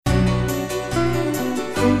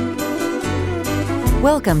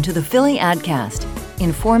Welcome to the Philly Adcast,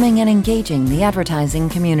 informing and engaging the advertising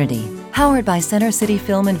community. Powered by Center City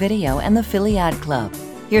Film and Video and the Philly Ad Club.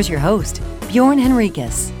 Here's your host, Bjorn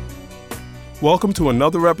Henriquez. Welcome to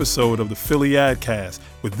another episode of the Philly Adcast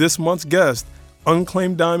with this month's guest,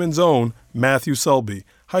 Unclaimed Diamonds' own Matthew Sulby.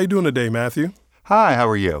 How you doing today, Matthew? Hi, how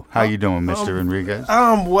are you? How you doing, Mr. Enriquez?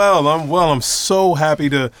 I'm well. I'm so happy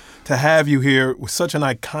to have you here with such an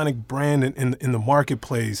iconic brand in the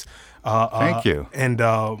marketplace. Thank you. And,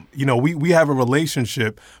 we have a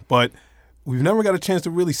relationship, but we've never got a chance to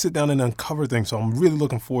really sit down and uncover things, so I'm really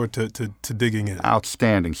looking forward to digging in.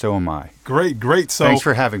 Outstanding. So am I. Great. So thanks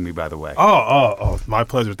for having me, by the way. Oh, my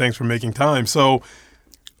pleasure. Thanks for making time. So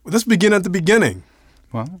let's begin at the beginning.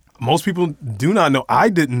 Well, most people do not know. I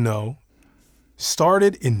didn't know.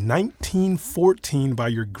 Started in 1914 by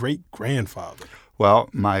your great-grandfather. Well,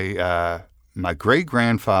 my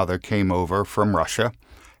great-grandfather came over from Russia,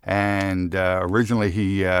 and originally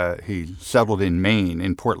he settled in Maine,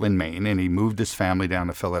 in Portland, Maine, and he moved his family down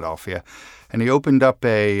to Philadelphia, and he opened up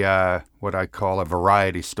a what I call a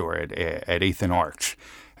variety store at 8th and Arch.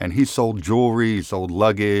 And he sold jewelry, he sold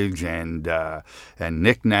luggage and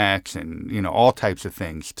knickknacks and, all types of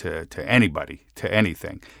things to anybody, to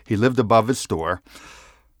anything. He lived above his store.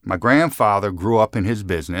 My grandfather grew up in his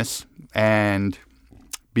business and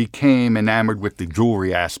became enamored with the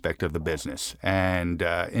jewelry aspect of the business. And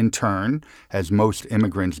in turn, as most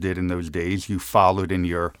immigrants did in those days, you followed in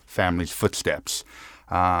your family's footsteps.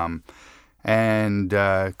 And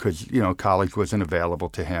because, college wasn't available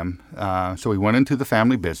to him. So he went into the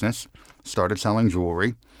family business, started selling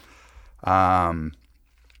jewelry. Time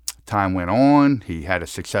went on. He had a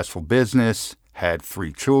successful business, had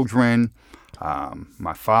 3 children.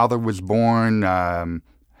 My father was born. I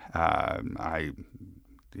was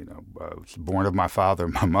born of my father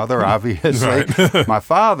and my mother, obviously. Right. My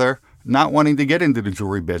father, not wanting to get into the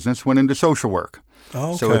jewelry business, went into social work.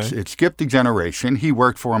 Okay. So it skipped a generation. He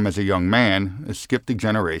worked for him as a young man. It skipped a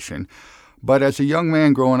generation. But as a young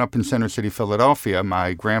man growing up in Center City, Philadelphia,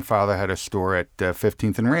 my grandfather had a store at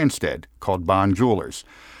 15th and Randstead called Bond Jewelers.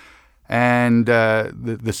 And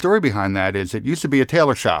the story behind that is it used to be a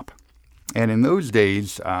tailor shop. And in those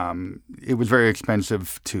days, it was very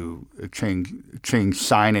expensive to change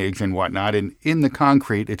signage and whatnot. And in the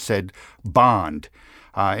concrete, it said Bond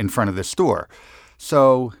in front of the store.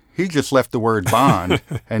 So he just left the word Bond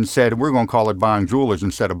and said, we're going to call it Bond Jewelers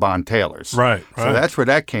instead of Bond Tailors. Right. So that's where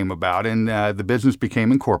that came about, and the business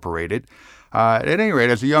became incorporated. At any rate,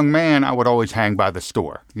 as a young man, I would always hang by the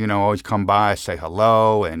store. Always come by, say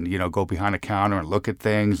hello, and, go behind the counter and look at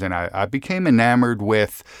things. And I became enamored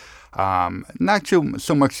with not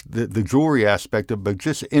so much the jewelry aspect of it, but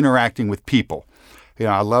just interacting with people.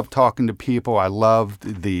 I love talking to people. I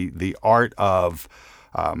loved the art of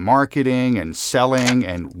marketing and selling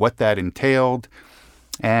and what that entailed.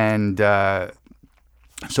 And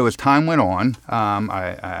so as time went on,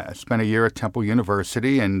 I spent a year at Temple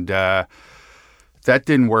University, and that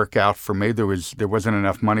didn't work out for me. There wasn't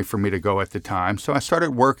enough money for me to go at the time. So I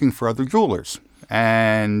started working for other jewelers.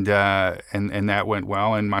 And that went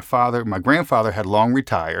well. And my grandfather had long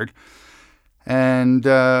retired. And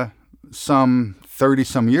some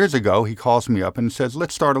 30-some years ago, he calls me up and says,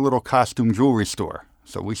 let's start a little costume jewelry store.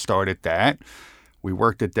 So we started that. We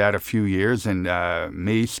worked at that a few years, and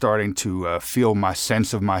me starting to feel my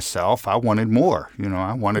sense of myself. I wanted more.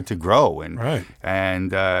 I wanted to grow, and right.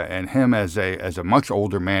 and him as a much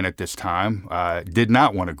older man at this time did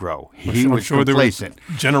not want to grow. He was complacent.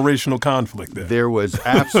 There was generational conflict there. There was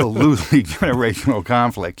absolutely generational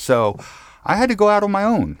conflict. So I had to go out on my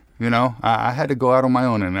own. I had to go out on my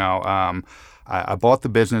own, and now. I bought the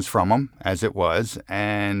business from him as it was,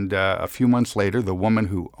 and a few months later, the woman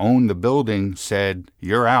who owned the building said,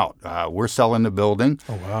 you're out. We're selling the building,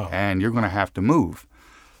 oh, wow. And you're going to have to move.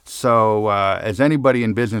 So as anybody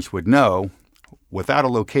in business would know, without a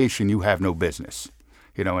location, you have no business.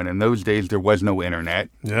 And in those days, there was no internet.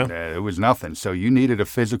 Yeah. There was nothing. So you needed a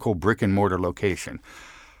physical brick-and-mortar location.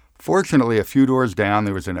 Fortunately, a few doors down,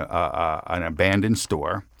 there was an abandoned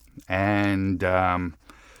store, and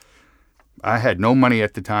I had no money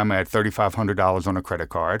at the time. I had $3,500 on a credit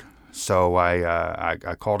card. So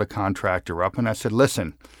I called a contractor up and I said,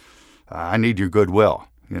 listen, I need your goodwill.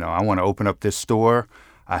 I want to open up this store.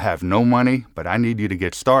 I have no money, but I need you to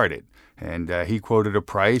get started. And he quoted a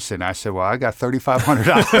price, and I said, well, I got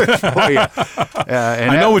 $3,500 for you.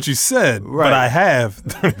 I know what you said, right. But I have.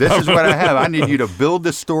 This is what I have. I need you to build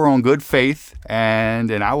this store on good faith,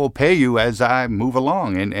 and I will pay you as I move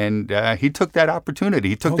along. And he took that opportunity.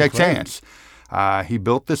 He took that great. chance. He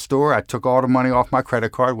built the store. I took all the money off my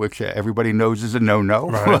credit card, which everybody knows is a no-no.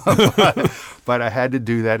 Right. but I had to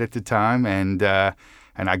do that at the time, and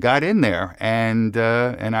I got in there, and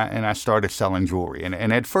I started selling jewelry.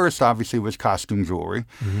 And at first, obviously, it was costume jewelry.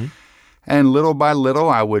 Mm-hmm. And little by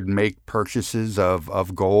little, I would make purchases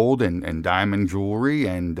of gold and diamond jewelry,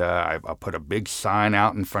 and I put a big sign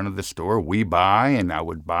out in front of the store, "We buy," and I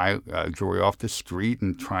would buy jewelry off the street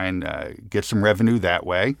and try and get some revenue that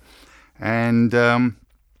way. And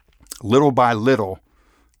little by little,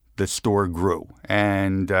 the store grew,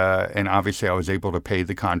 and obviously, I was able to pay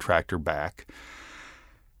the contractor back.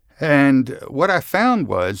 And what I found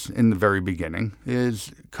was, in the very beginning,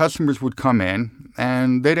 is customers would come in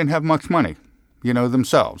and they didn't have much money,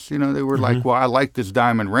 themselves. They were like, well, I like this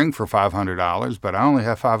diamond ring for $500, but I only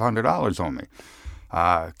have $500 on me.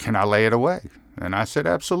 Can I lay it away? And I said,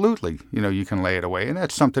 absolutely. You can lay it away. And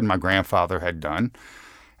that's something my grandfather had done.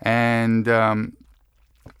 And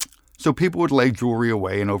so people would lay jewelry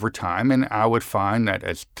away, and over time, and I would find that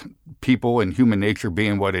as people and human nature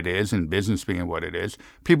being what it is and business being what it is,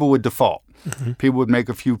 people would default. Mm-hmm. People would make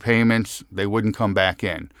a few payments. They wouldn't come back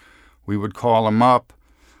in. We would call them up,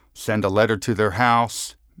 send a letter to their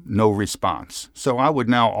house, no response. So I would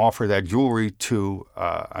now offer that jewelry to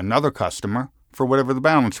another customer for whatever the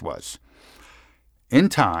balance was. In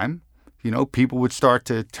time, people would start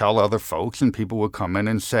to tell other folks, and people would come in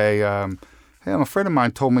and say, hey, a friend of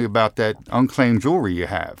mine told me about that unclaimed jewelry you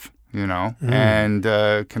have, and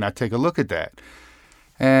can I take a look at that?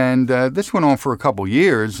 And this went on for a couple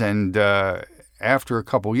years, and after a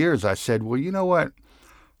couple years, I said, well, you know what?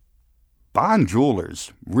 Buying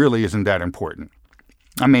jewelers really isn't that important.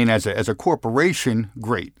 I mean, as a corporation,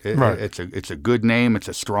 great. Right. It's a good name. It's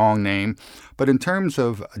a strong name. But in terms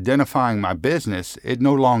of identifying my business, it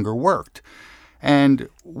no longer worked. And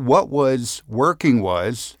what was working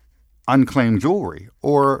was unclaimed jewelry,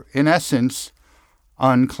 or in essence,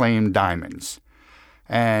 unclaimed diamonds.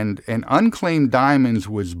 And unclaimed diamonds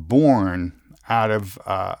was born out of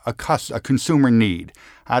a consumer need,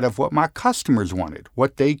 out of what my customers wanted,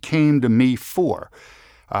 what they came to me for.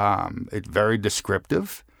 It's very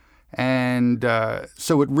descriptive. And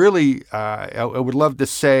so it really, I would love to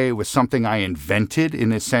say it was something I invented, in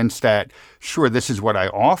the sense that, sure, this is what I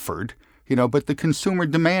offered, but the consumer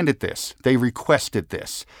demanded this. They requested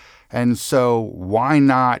this. And so why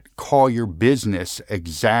not call your business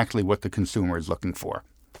exactly what the consumer is looking for?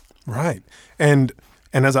 Right. And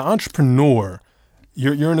as an entrepreneur,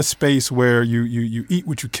 you're in a space where you eat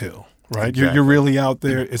what you kill, right? Exactly. You're really out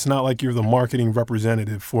there. It's not like you're the marketing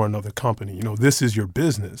representative for another company. This is your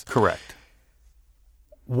business. Correct.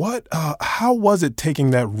 How was it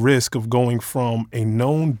taking that risk of going from a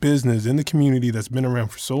known business in the community that's been around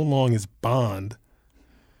for so long as Bond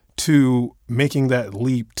to making that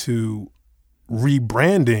leap to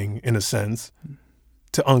rebranding, in a sense,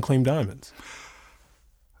 to Unclaimed Diamonds?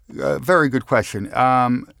 Very good question.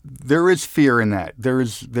 There is fear in that. There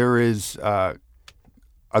is a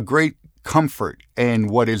great comfort in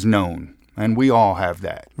what is known, and we all have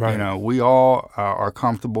that. Right. We all are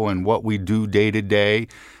comfortable in what we do day to day,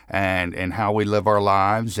 and how we live our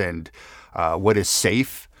lives, and what is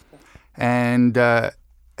safe, and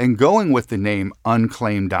going with the name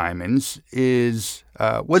Unclaimed Diamonds was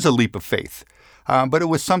a leap of faith, but it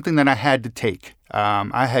was something that I had to take.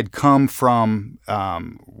 I had come from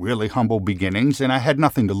really humble beginnings, and I had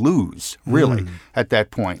nothing to lose, really, at that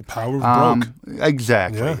point. The power of broke.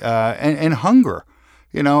 Exactly. Yeah. And hunger.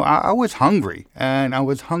 I was hungry, and I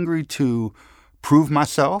was hungry to prove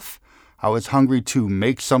myself. I was hungry to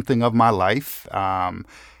make something of my life.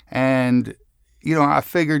 And I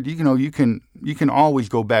figured, you can always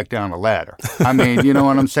go back down the ladder. I mean, you know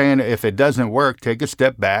what I'm saying? If it doesn't work, take a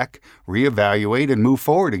step back, reevaluate, and move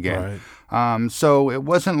forward again. Right. So it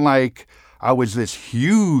wasn't like I was this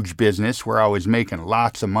huge business where I was making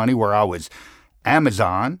lots of money, where I was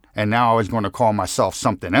Amazon, and now I was going to call myself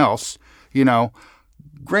something else.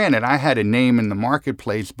 Granted, I had a name in the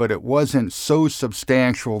marketplace, but it wasn't so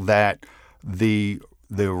substantial that the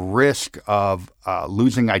risk of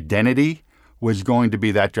losing identity was going to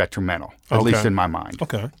be that detrimental, at least in my mind.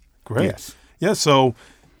 Okay, great. Yes. Yeah. So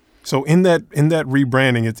in that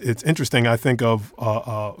rebranding, it's interesting. I think of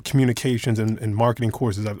communications and marketing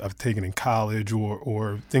courses I've taken in college,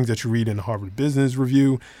 or things that you read in the Harvard Business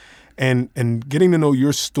Review, and getting to know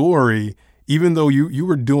your story. Even though you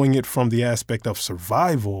were doing it from the aspect of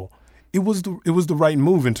survival, it was the right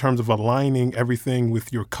move in terms of aligning everything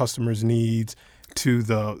with your customers' needs to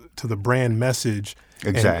the brand message.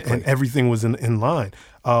 Exactly. And everything was in line.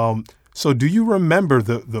 So do you remember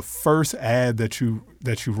the first ad that you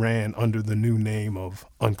ran under the new name of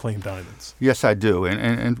Unclaimed Diamonds? Yes, I do.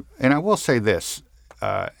 And I will say this.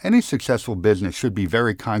 Any successful business should be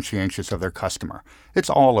very conscientious of their customer. It's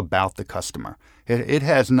all about the customer. It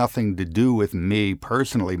has nothing to do with me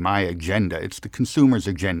personally, my agenda. It's the consumer's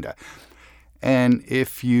agenda. And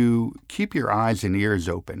if you keep your eyes and ears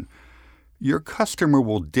open, your customer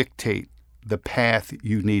will dictate the path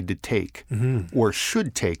you need to take or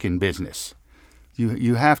should take in business.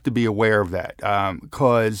 You have to be aware of that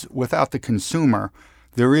because without the consumer,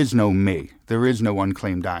 there is no me. There is no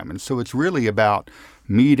Unclaimed Diamonds. So it's really about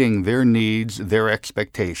meeting their needs, their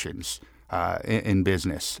expectations in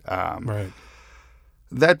business. Right.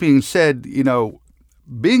 That being said,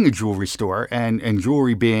 being a jewelry store and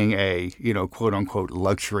jewelry being a, quote unquote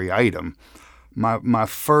luxury item, my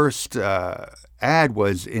first ad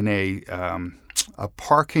was in a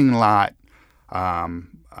parking lot,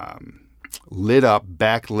 lit up,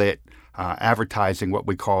 backlit advertising, what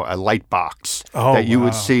we call a light box that you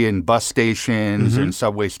would see in bus stations and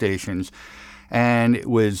subway stations. And it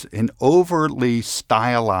was an overly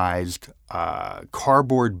stylized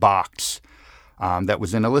cardboard box that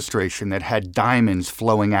was an illustration that had diamonds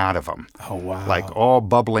flowing out of them. Oh, wow. Like all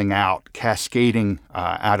bubbling out, cascading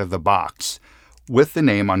out of the box with the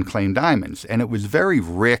name Unclaimed Diamonds. And it was very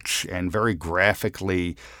rich and very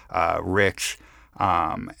graphically rich.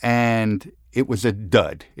 And it was a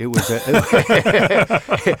dud. It was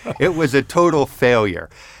it was a total failure.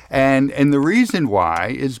 And the reason why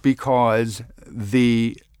is because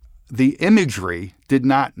the imagery did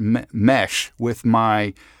not mesh with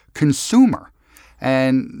my consumer.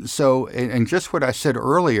 And so, and just what I said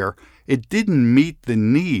earlier, it didn't meet the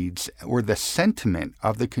needs or the sentiment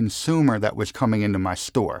of the consumer that was coming into my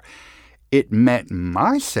store. It met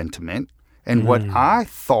my sentiment and what I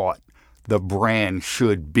thought the brand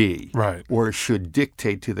should be, right, or should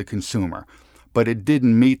dictate to the consumer. But it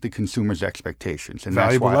didn't meet the consumer's expectations. And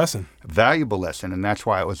valuable lesson, and that's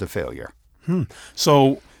why it was a failure.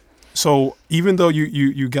 So even though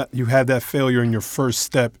you had that failure in your first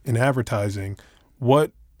step in advertising,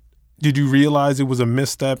 what did you realize it was a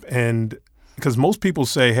misstep? And because most people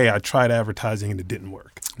say, "Hey, I tried advertising and it didn't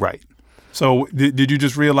work." Right. So did you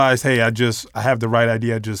just realize, "Hey, I have the right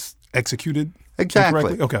idea, I just executed"?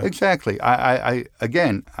 Exactly. Okay. Exactly. I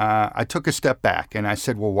took a step back and I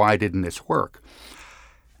said, well, why didn't this work?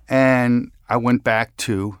 And I went back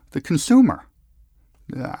to the consumer.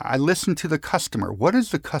 I listened to the customer. What is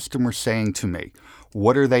the customer saying to me?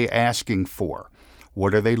 What are they asking for?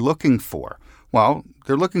 What are they looking for? Well,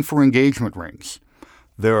 they're looking for engagement rings.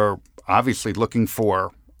 They're obviously looking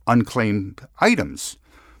for unclaimed items.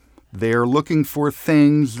 They're looking for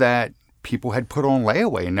things that people had put on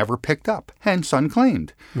layaway and never picked up, hence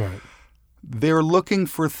unclaimed. Right. They're looking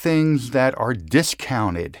for things that are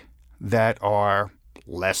discounted, that are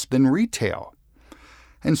less than retail.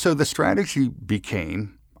 And so the strategy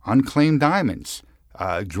became Unclaimed Diamonds,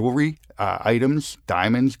 jewelry items,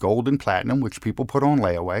 diamonds, gold, and platinum, which people put on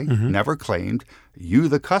layaway, never claimed. You,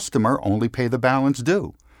 the customer, only pay the balance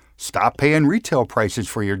due. Stop paying retail prices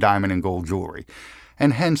for your diamond and gold jewelry.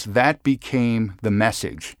 And hence that became the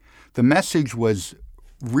message. The message was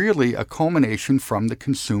really a culmination from the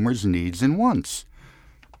consumer's needs and wants.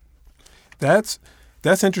 That's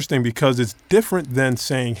interesting because it's different than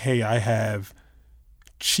saying, "Hey, I have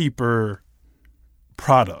cheaper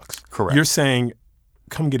products." Correct. You're saying,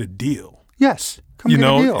 "Come get a deal." Yes, come get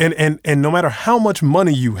a deal. And no matter how much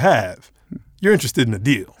money you have, you're interested in a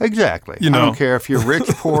deal. Exactly. I don't care if you're rich,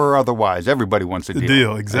 poor, or otherwise. Everybody wants a deal. A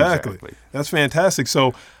deal, exactly. That's fantastic.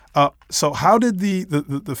 So how did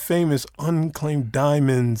the famous Unclaimed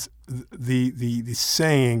Diamonds, the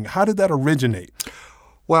saying, how did that originate?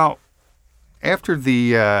 Well, after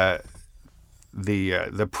the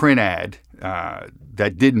print ad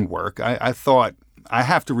that didn't work, I thought I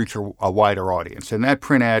have to reach a wider audience, and that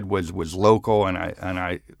print ad was local, and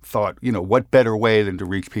I thought, what better way than to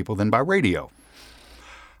reach people than by radio?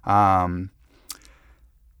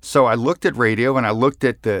 So I looked at radio, and I looked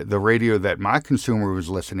at the radio that my consumer was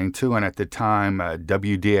listening to, and at the time,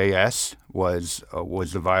 WDAS was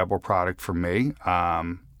the viable product for me.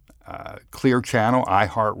 Clear Channel,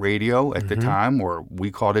 iHeartRadio at the time, or we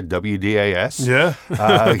called it WDAS. Yeah.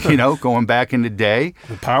 Going back in the day.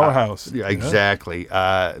 The powerhouse. Exactly.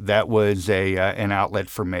 That was an outlet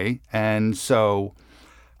for me. And so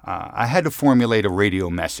I had to formulate a radio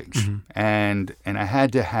message. And I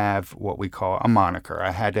had to have what we call a moniker.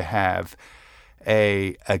 I had to have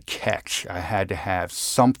a catch. I had to have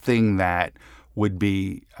something that would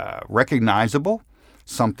be recognizable,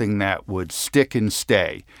 something that would stick and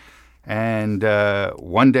stay. And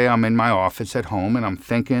one day I'm in my office at home, and I'm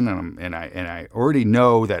thinking, and I already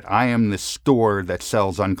know that I am the store that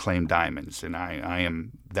sells Unclaimed Diamonds, and I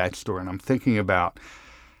am that store. And I'm thinking about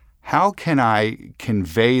how can I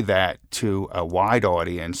convey that to a wide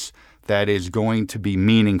audience that is going to be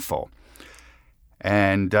meaningful.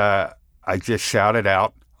 And I just shouted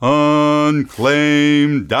out,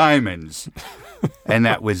 Unclaimed Diamonds. And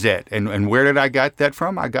that was it. And where did I get that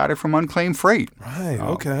from? I got it from Unclaimed Freight. Right,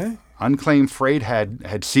 okay. Unclaimed Freight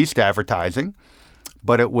had ceased advertising,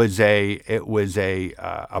 but it was a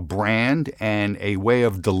brand and a way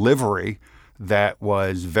of delivery that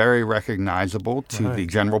was very recognizable to the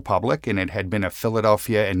general public, and it had been a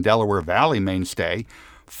Philadelphia and Delaware Valley mainstay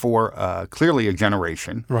for clearly a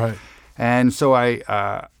generation. Right. And so I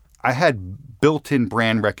had built-in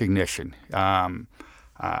brand recognition.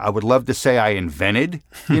 I would love to say I invented,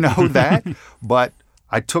 that, but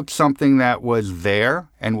I took something that was there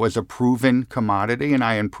and was a proven commodity, and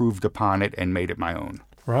I improved upon it and made it my own.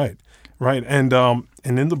 Right. And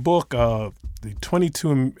in the book, the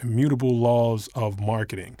 22 Immutable Laws of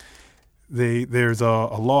Marketing, there's a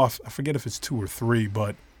law, I forget if it's 2 or 3,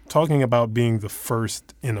 but talking about being the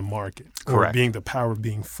first in a market. Correct. Or being the power of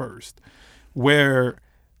being first, where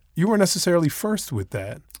you weren't necessarily first with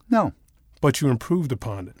that. No. But you improved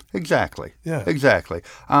upon it. Exactly. Yeah. Exactly.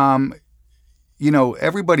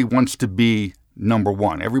 Everybody wants to be number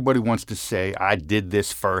one. Everybody wants to say, I did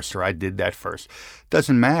this first or I did that first.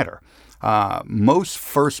 Doesn't matter. Most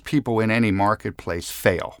first people in any marketplace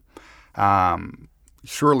fail.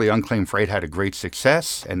 Surely Unclaimed Freight had a great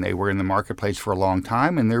success, and they were in the marketplace for a long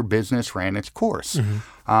time, and their business ran its course.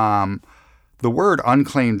 Mm-hmm. The word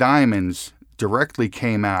Unclaimed Diamonds directly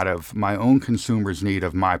came out of my own consumer's need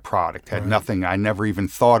of my product. Had nothing, I never even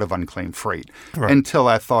thought of Unclaimed Freight until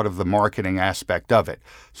I thought of the marketing aspect of it.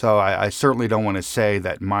 So I certainly don't want to say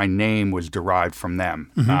that my name was derived from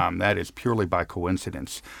them. Mm-hmm. That is purely by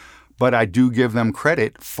coincidence. But I do give them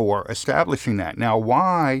credit for establishing that. Now,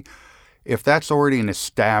 why, if that's already an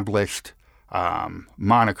established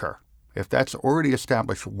moniker, if that's already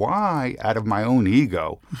established, why, out of my own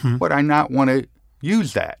ego, would I not want to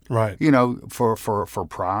use that? Right. For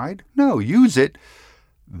pride? No, use it.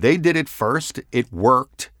 They did it first. It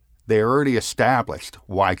worked. They're already established.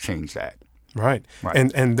 Why change that? Right.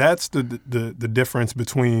 And that's the difference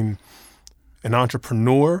between an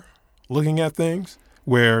entrepreneur looking at things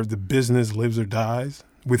where the business lives or dies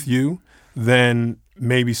with you than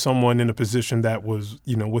maybe someone in a position that was,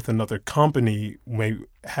 with another company may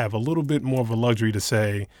have a little bit more of a luxury to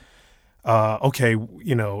say, okay,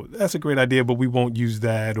 that's a great idea, but we won't use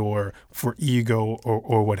that or for ego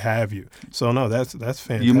or what have you. So no, that's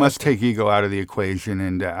fantastic. You must take ego out of the equation,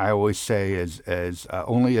 and I always say as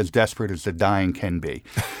only as desperate as the dying can be.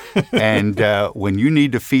 And when you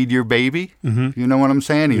need to feed your baby, you know what I'm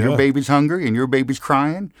saying, and your baby's hungry and your baby's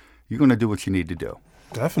crying, you're going to do what you need to do.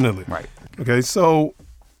 Definitely. Right. Okay, so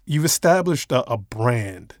you've established a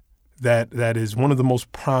brand that is one of the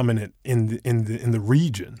most prominent in the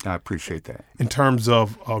region. I appreciate that. In terms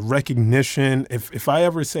of recognition, if I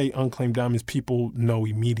ever say Unclaimed Diamonds, people know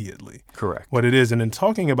immediately. Correct. What it is. And in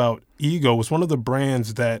talking about Ego, it's one of the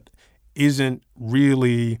brands that isn't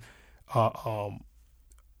really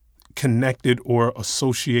connected or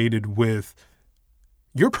associated with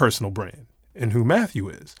your personal brand and who Matthew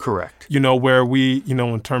is. Correct. Where we,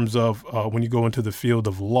 in terms of when you go into the field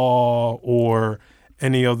of law or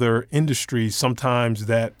any other industry, sometimes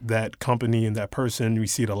that company and that person, we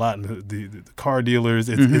see it a lot in the car dealers.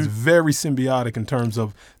 It's very symbiotic in terms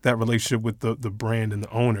of that relationship with the brand and the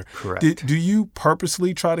owner. Correct. Do you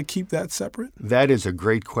purposely try to keep that separate? That is a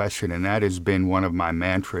great question, and that has been one of my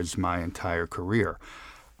mantras my entire career.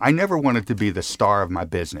 I never wanted to be the star of my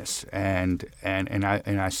business, and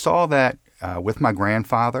I saw that with my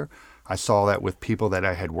grandfather. I saw that with people that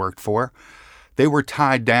I had worked for. They were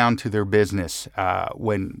tied down to their business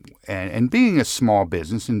and being a small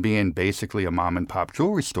business and being basically a mom and pop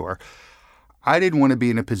jewelry store, I didn't want to be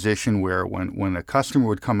in a position where when a customer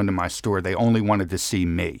would come into my store, they only wanted to see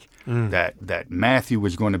me, that Matthew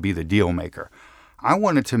was going to be the deal maker. I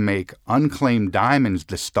wanted to make Unclaimed Diamonds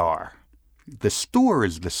the star. The store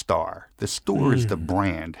is the star. The store is the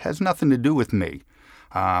brand. Has nothing to do with me.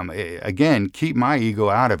 Again, keep my ego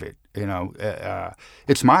out of it.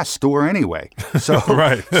 It's my store anyway. So,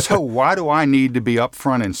 so why do I need to be up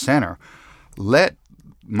front and center? Let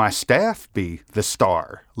my staff be the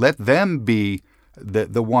star. Let them be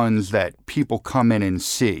the ones that people come in and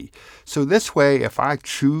see. So this way, if I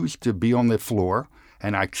choose to be on the floor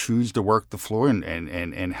and I choose to work the floor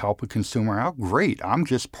and help a consumer out, great. I'm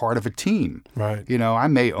just part of a team. Right. I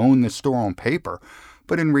may own the store on paper,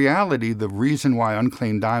 But in reality, the reason why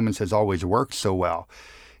Unclaimed Diamonds has always worked so well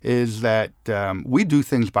is that we do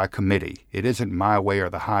things by committee. It isn't my way or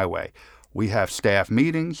the highway. We have staff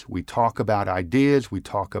meetings. We talk about ideas. We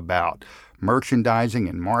talk about merchandising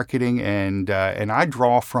and marketing, and I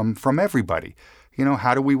draw from everybody.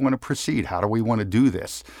 How do we want to proceed? How do we want to do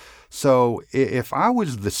this? So if I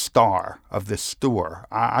was the star of this store,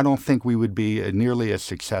 I don't think we would be nearly as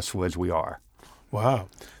successful as we are. Wow.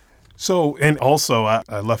 So, and also I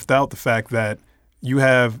left out the fact that you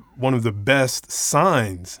have one of the best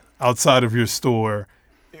signs outside of your store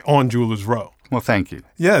on Jewelers Row. Well, thank you.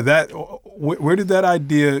 Yeah, where did that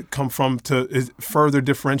idea come from is further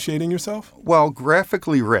differentiating yourself? Well,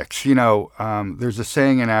 graphically rich. There's a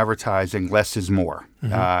saying in advertising, less is more,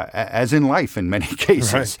 as in life in many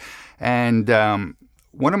cases. Right. And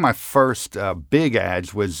one of my first big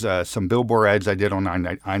ads was some billboard ads I did on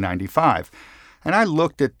I-95. And I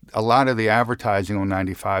looked at a lot of the advertising on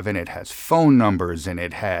 95, and it has phone numbers, and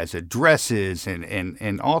it has addresses,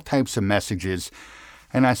 and all types of messages.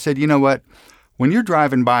 And I said, you know what? When you're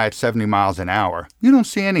driving by at 70 miles an hour, you don't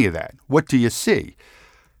see any of that. What do you see?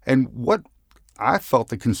 And what I felt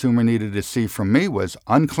the consumer needed to see from me was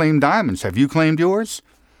Unclaimed Diamonds. Have you claimed yours?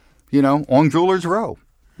 On Jewelers Row.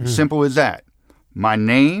 Simple as that. My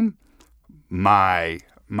name, my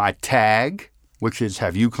tag, which is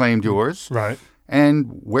have you claimed yours? Right.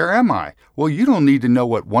 And where am I? Well, you don't need to know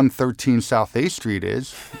what 113 South 8th Street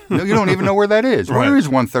is. No, you don't even know where that is. Right. Where is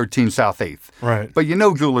 113 South 8th? Right. But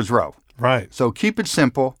Jewelers Row. Right. So keep it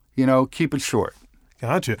simple, keep it short.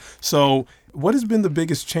 Gotcha. So what has been the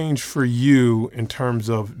biggest change for you in terms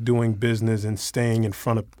of doing business and staying in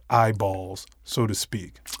front of eyeballs, so to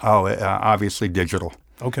speak? Oh, obviously digital.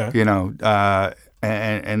 Okay.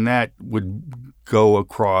 And that would go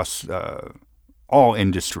across all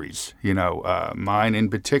industries, mine in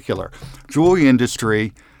particular. Jewelry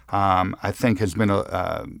industry, I think, has been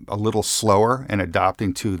a little slower in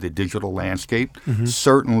adopting to the digital landscape. Mm-hmm.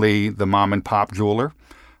 Certainly the mom and pop jeweler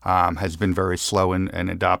has been very slow in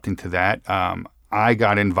adopting to that. I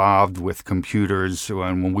got involved with computers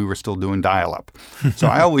when we were still doing dial-up. So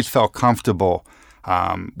I always felt comfortable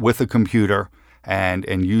with a computer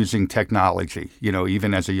and using technology,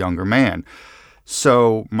 even as a younger man.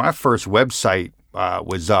 So my first website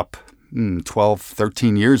was up 12,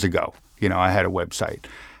 13 years ago. I had a website.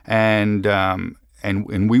 And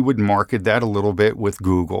we would market that a little bit with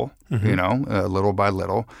Google, little by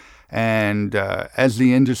little. And as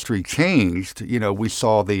the industry changed, we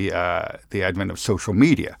saw the advent of social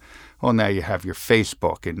media. Well, now you have your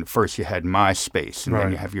Facebook, and first you had MySpace, and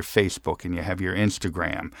then you have your Facebook, and you have your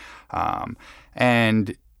Instagram.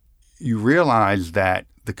 And you realize that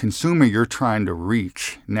the consumer you're trying to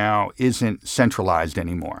reach now isn't centralized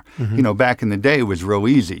anymore. Mm-hmm. Back in the day, it was real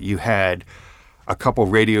easy. You had a couple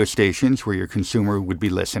radio stations where your consumer would be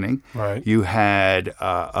listening. Right. You had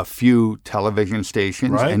a few television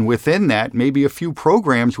stations, and within that, maybe a few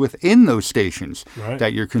programs within those stations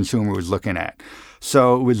that your consumer was looking at.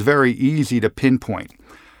 So it was very easy to pinpoint.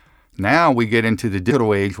 Now we get into the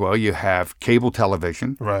digital age. Well, you have cable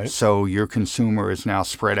television. Right. So your consumer is now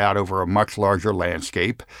spread out over a much larger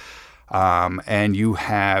landscape. And you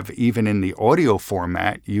have, even in the audio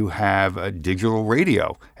format, you have a digital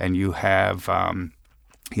radio, and you have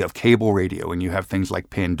cable radio, and you have things like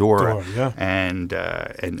Pandora and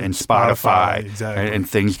Spotify. Exactly. And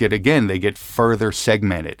things get further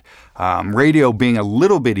segmented. Radio being a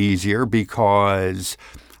little bit easier because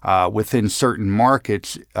within certain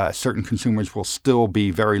markets, certain consumers will still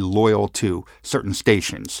be very loyal to certain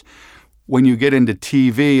stations. When you get into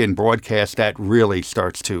TV and broadcast, that really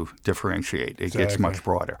starts to differentiate. It gets much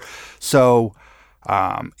broader. So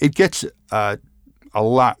it gets a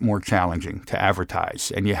lot more challenging to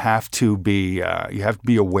advertise, and you have to be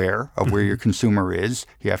aware of where your consumer is.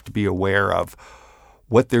 You have to be aware of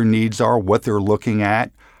what their needs are, what they're looking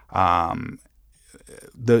at.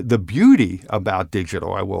 The beauty about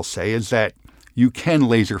digital, I will say, is that you can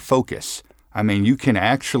laser focus. I mean, you can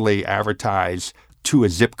actually advertise to a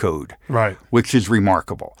zip code, which is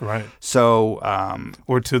remarkable. Right. So,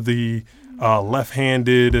 or to the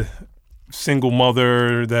left-handed single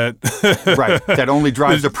mother that that only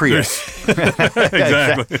drives a Prius.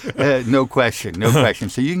 Exactly. No question.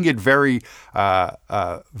 So you can get very,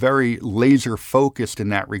 very laser focused in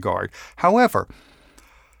that regard. However,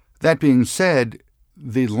 that being said,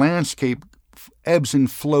 the landscape ebbs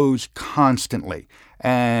and flows constantly,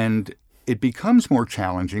 and it becomes more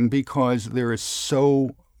challenging because there is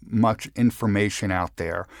so much information out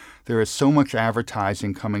there. There is so much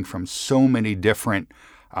advertising coming from so many different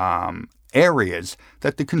areas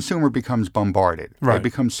that the consumer becomes bombarded. Right. They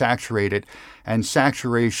become saturated, and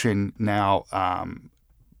saturation now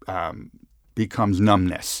becomes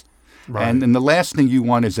numbness. Right. And the last thing you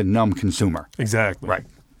want is a numb consumer. Exactly. Right.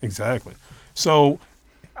 Exactly. So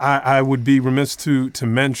I would be remiss to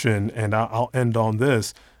mention, and I'll end on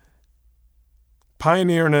this,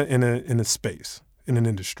 pioneer in a space, in an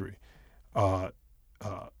industry,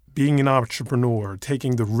 being an entrepreneur,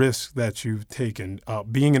 taking the risks that you've taken,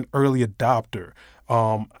 being an early adopter.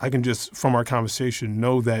 I can just, from our conversation,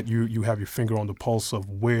 know that you have your finger on the pulse of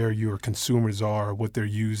where your consumers are, what they're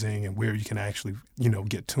using, and where you can actually,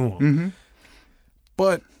 get to them. Mm-hmm.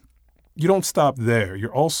 But you don't stop there.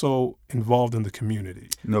 You're also involved in the community.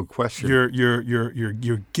 No question.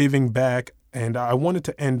 You're giving back, and I wanted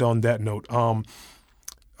to end on that note.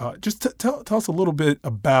 Just tell us a little bit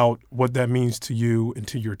about what that means to you and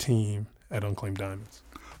to your team at Unclaimed Diamonds.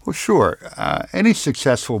 Well, sure. Any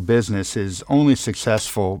successful business is only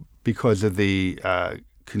successful because of the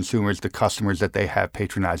consumers, the customers that they have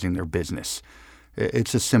patronizing their business.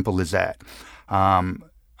 It's as simple as that. I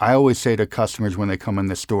always say to customers when they come in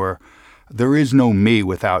the store, there is no me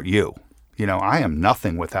without you. I am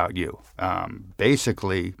nothing without you.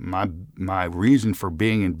 Basically, my reason for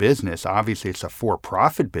being in business, obviously it's a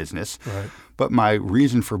for-profit business, right, but my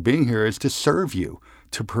reason for being here is to serve you,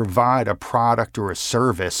 to provide a product or a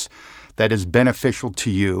service that is beneficial to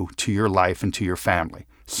you, to your life, and to your family.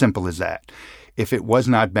 Simple as that. If it was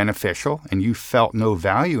not beneficial and you felt no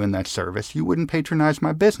value in that service, you wouldn't patronize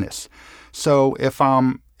my business. So if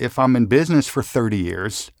I'm in business for 30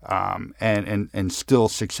 years and still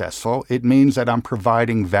successful, it means that I'm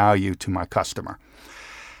providing value to my customer.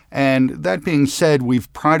 And that being said,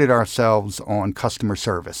 we've prided ourselves on customer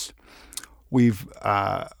service. We've,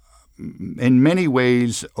 in many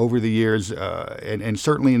ways over the years, and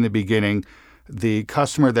certainly in the beginning, the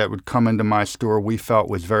customer that would come into my store we felt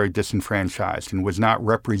was very disenfranchised and was not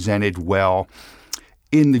represented well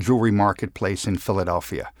in the jewelry marketplace in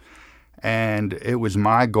Philadelphia. And it was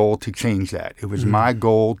my goal to change that. It was my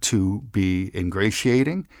goal to be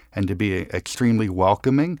ingratiating and to be extremely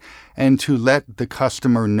welcoming and to let the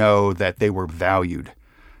customer know that they were valued,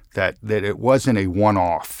 that it wasn't a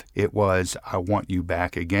one-off. It was, I want you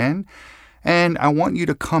back again, and I want you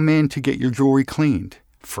to come in to get your jewelry cleaned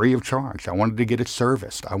free of charge. I wanted to get it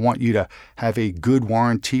serviced. I want you to have a good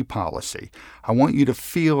warranty policy. I want you to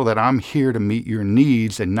feel that I'm here to meet your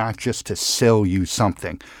needs and not just to sell you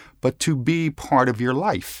something, but to be part of your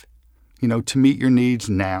life, to meet your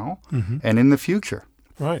needs now and in the future.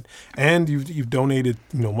 Right. And you've donated,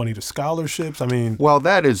 money to scholarships. Well,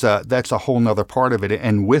 that's a whole nother part of it.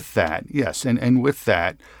 And with that, yes, and with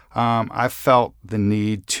that, I felt the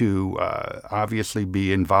need to obviously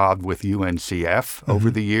be involved with UNCF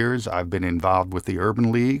over the years. I've been involved with the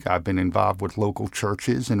Urban League. I've been involved with local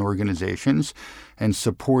churches and organizations and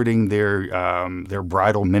supporting their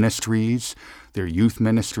bridal ministries, their youth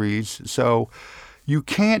ministries. So you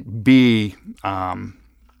can't be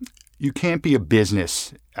a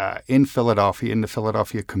business in Philadelphia, in the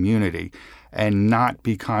Philadelphia community, and not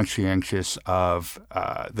be conscientious of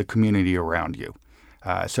the community around you.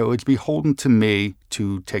 So it's beholden to me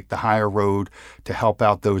to take the higher road, to help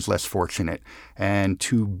out those less fortunate, and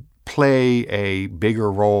to play a bigger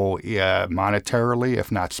role monetarily,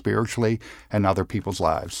 if not spiritually, in other people's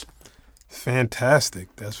lives.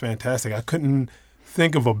 Fantastic. That's fantastic. I couldn't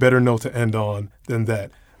think of a better note to end on than that.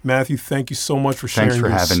 Matthew, thank you so much for sharing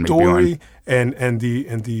your story and the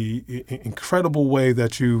incredible way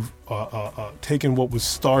that you've taken what was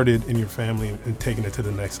started in your family and taken it to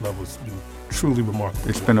the next level. It's been truly remarkable.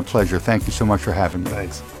 It's been a pleasure. Thank you so much for having me.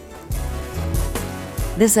 Thanks.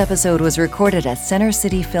 This episode was recorded at Center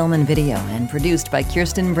City Film and Video and produced by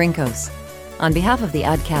Kirsten Brinkos. On behalf of the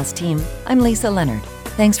Adcast team, I'm Lisa Leonard.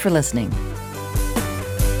 Thanks for listening.